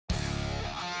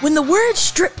When the word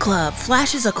strip club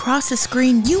flashes across the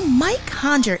screen, you might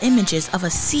conjure images of a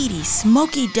seedy,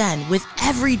 smoky den with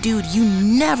every dude you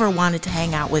never wanted to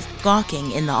hang out with gawking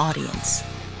in the audience.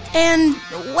 And,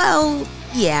 well,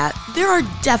 yeah, there are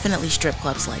definitely strip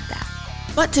clubs like that.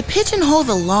 But to pigeonhole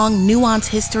the long, nuanced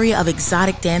history of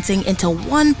exotic dancing into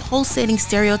one pulsating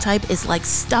stereotype is like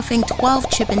stuffing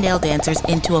 12 Chippendale dancers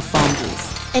into a phone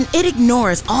booth. And it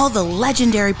ignores all the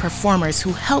legendary performers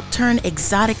who helped turn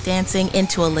exotic dancing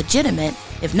into a legitimate,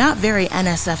 if not very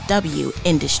NSFW,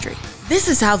 industry. This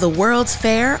is how the World's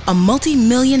Fair, a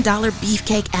multi-million-dollar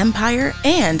beefcake empire,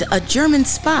 and a German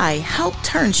spy helped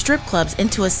turn strip clubs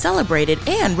into a celebrated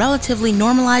and relatively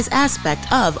normalized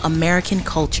aspect of American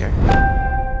culture.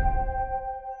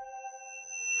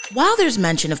 While there's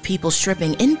mention of people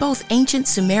stripping in both ancient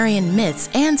Sumerian myths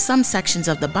and some sections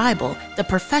of the Bible, the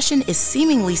profession is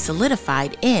seemingly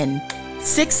solidified in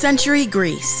 6th century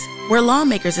Greece, where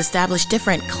lawmakers established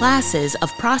different classes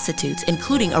of prostitutes,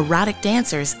 including erotic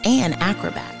dancers and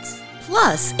acrobats.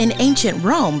 Plus, in ancient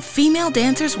Rome, female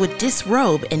dancers would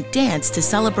disrobe and dance to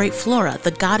celebrate Flora,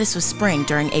 the goddess of spring,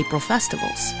 during April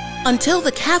festivals. Until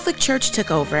the Catholic Church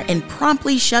took over and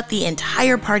promptly shut the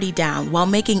entire party down while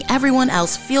making everyone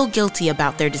else feel guilty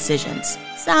about their decisions.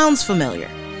 Sounds familiar.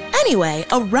 Anyway,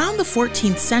 around the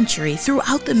 14th century,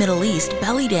 throughout the Middle East,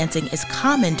 belly dancing is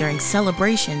common during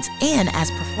celebrations and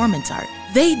as performance art.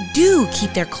 They do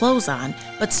keep their clothes on,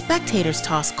 but spectators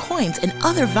toss coins and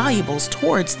other valuables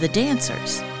towards the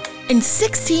dancers. In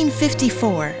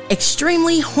 1654,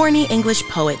 extremely horny English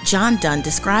poet John Donne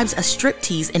describes a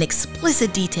striptease in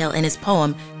explicit detail in his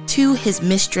poem, To His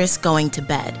Mistress Going to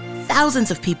Bed.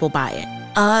 Thousands of people buy it.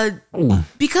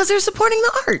 Because they're supporting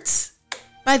the arts.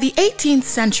 By the 18th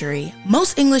century,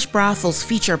 most English brothels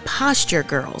feature posture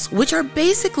girls, which are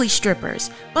basically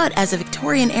strippers, but as the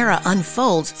Victorian era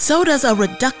unfolds, so does a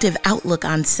reductive outlook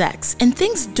on sex, and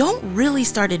things don't really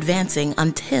start advancing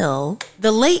until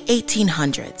the late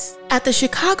 1800s. At the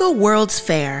Chicago World's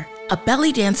Fair, a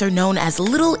belly dancer known as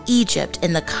Little Egypt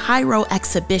in the Cairo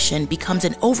exhibition becomes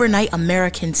an overnight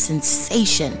American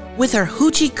sensation with her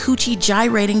hoochie coochie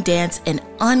gyrating dance and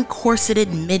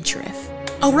uncorseted midriff.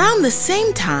 Around the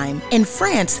same time, in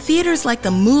France, theaters like the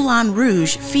Moulin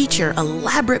Rouge feature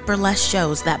elaborate burlesque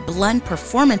shows that blend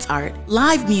performance art,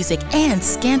 live music, and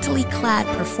scantily clad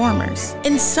performers.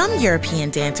 And some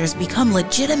European dancers become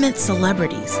legitimate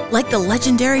celebrities, like the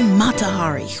legendary Mata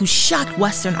Hari, who shocked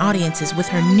Western audiences with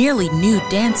her nearly nude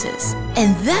dances.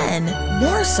 And then,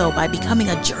 more so by becoming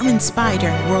a German spy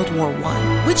during World War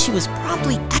I, which she was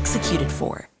promptly executed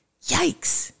for.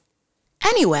 Yikes.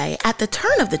 Anyway, at the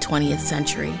turn of the 20th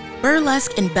century,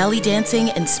 burlesque and belly dancing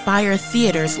inspire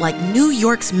theaters like New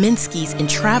York's Minsky's and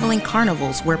traveling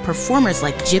carnivals where performers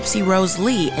like Gypsy Rose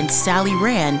Lee and Sally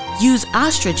Rand use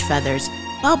ostrich feathers,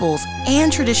 bubbles,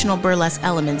 and traditional burlesque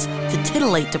elements to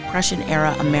titillate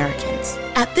Depression-era Americans.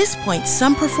 At this point,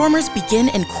 some performers begin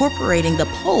incorporating the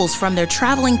poles from their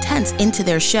traveling tents into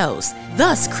their shows,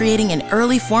 thus creating an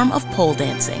early form of pole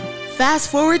dancing.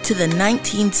 Fast forward to the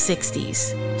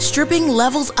 1960s. Stripping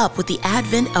levels up with the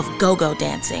advent of go-go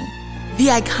dancing. The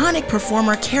iconic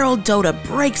performer Carol Doda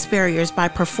breaks barriers by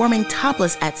performing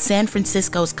topless at San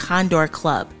Francisco's Condor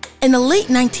Club. In the late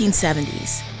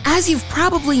 1970s, as you've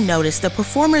probably noticed, the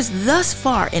performers thus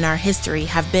far in our history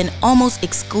have been almost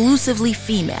exclusively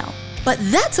female. But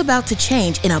that's about to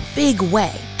change in a big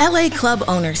way. LA club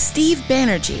owner Steve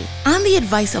Banerjee, on the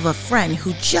advice of a friend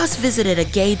who just visited a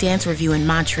gay dance review in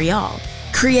Montreal,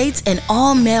 creates an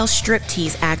all-male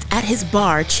striptease act at his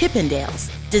bar, Chippendale's,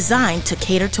 designed to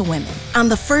cater to women. On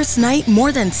the first night,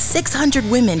 more than 600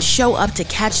 women show up to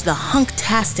catch the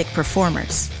hunktastic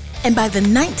performers. And by the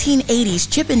 1980s,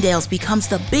 Chippendale's becomes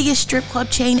the biggest strip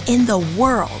club chain in the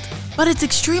world. But its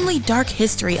extremely dark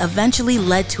history eventually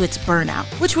led to its burnout,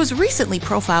 which was recently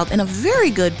profiled in a very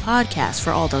good podcast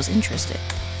for all those interested.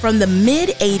 From the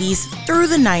mid-80s through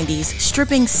the 90s,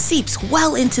 stripping seeps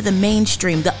well into the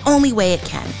mainstream the only way it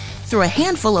can, through a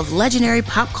handful of legendary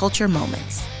pop culture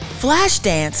moments.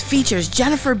 Flashdance features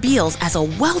Jennifer Beals as a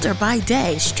welder by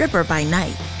day, stripper by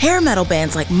night. Hair metal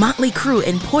bands like Motley Crue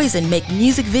and Poison make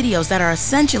music videos that are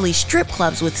essentially strip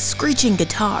clubs with screeching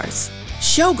guitars.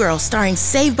 Showgirl starring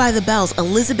Saved by the Bell's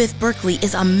Elizabeth Berkley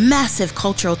is a massive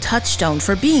cultural touchstone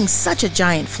for being such a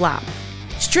giant flop.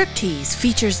 Striptease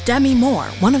features Demi Moore,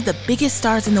 one of the biggest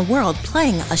stars in the world,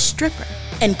 playing a stripper.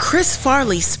 And Chris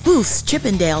Farley spoofs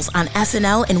Chippendales on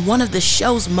SNL in one of the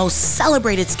show's most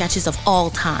celebrated sketches of all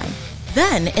time.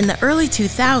 Then, in the early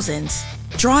 2000s,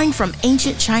 drawing from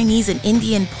ancient Chinese and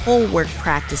Indian pole work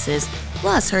practices,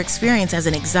 plus her experience as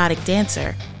an exotic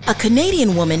dancer, a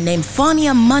Canadian woman named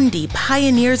Faunia Mundy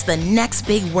pioneers the next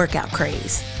big workout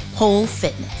craze, pole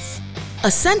fitness.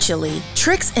 Essentially,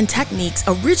 tricks and techniques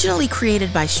originally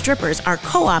created by strippers are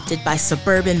co-opted by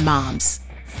suburban moms.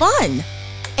 Fun!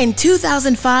 In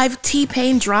 2005,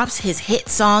 T-Pain drops his hit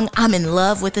song, I'm in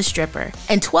Love with a Stripper,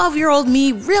 and 12-year-old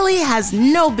me really has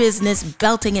no business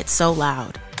belting it so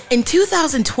loud. In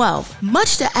 2012,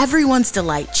 much to everyone's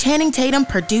delight, Channing Tatum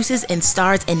produces and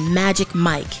stars in Magic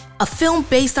Mike, a film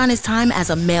based on his time as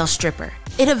a male stripper.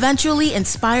 It eventually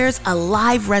inspires a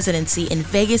live residency in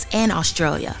Vegas and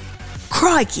Australia.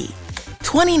 Crikey!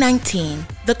 2019,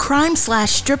 the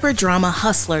crime/stripper drama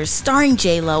Hustlers starring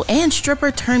J-Lo and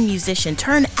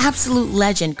stripper-turned-musician-turned-absolute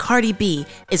legend Cardi B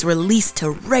is released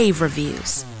to rave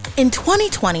reviews. In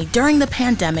 2020, during the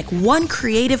pandemic, one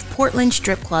creative Portland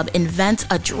strip club invents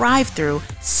a drive-through,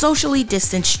 socially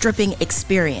distanced stripping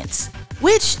experience,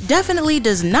 which definitely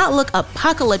does not look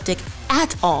apocalyptic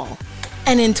at all.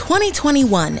 And in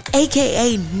 2021,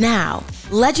 aka now,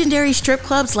 legendary strip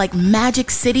clubs like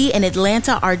Magic City in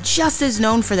Atlanta are just as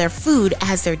known for their food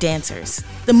as their dancers.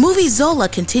 The movie Zola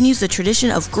continues the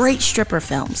tradition of great stripper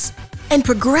films. And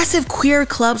progressive queer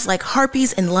clubs like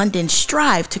Harpies in London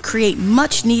strive to create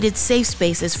much-needed safe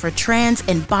spaces for trans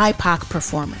and BIPOC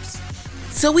performers.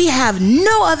 So we have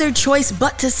no other choice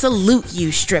but to salute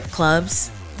you, strip clubs.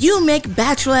 You make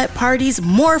bachelorette parties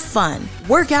more fun,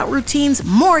 workout routines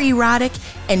more erotic,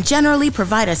 and generally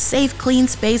provide a safe, clean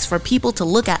space for people to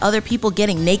look at other people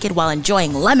getting naked while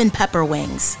enjoying lemon pepper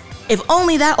wings. If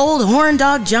only that old horn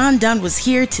dog John Dunn was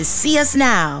here to see us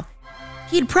now,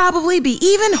 he'd probably be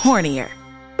even hornier.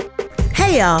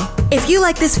 Hey y'all, if you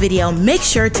like this video, make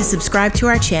sure to subscribe to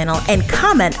our channel and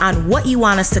comment on what you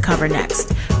want us to cover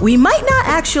next. We might not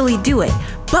actually do it,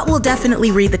 but we'll definitely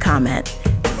read the comment.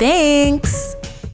 Thanks!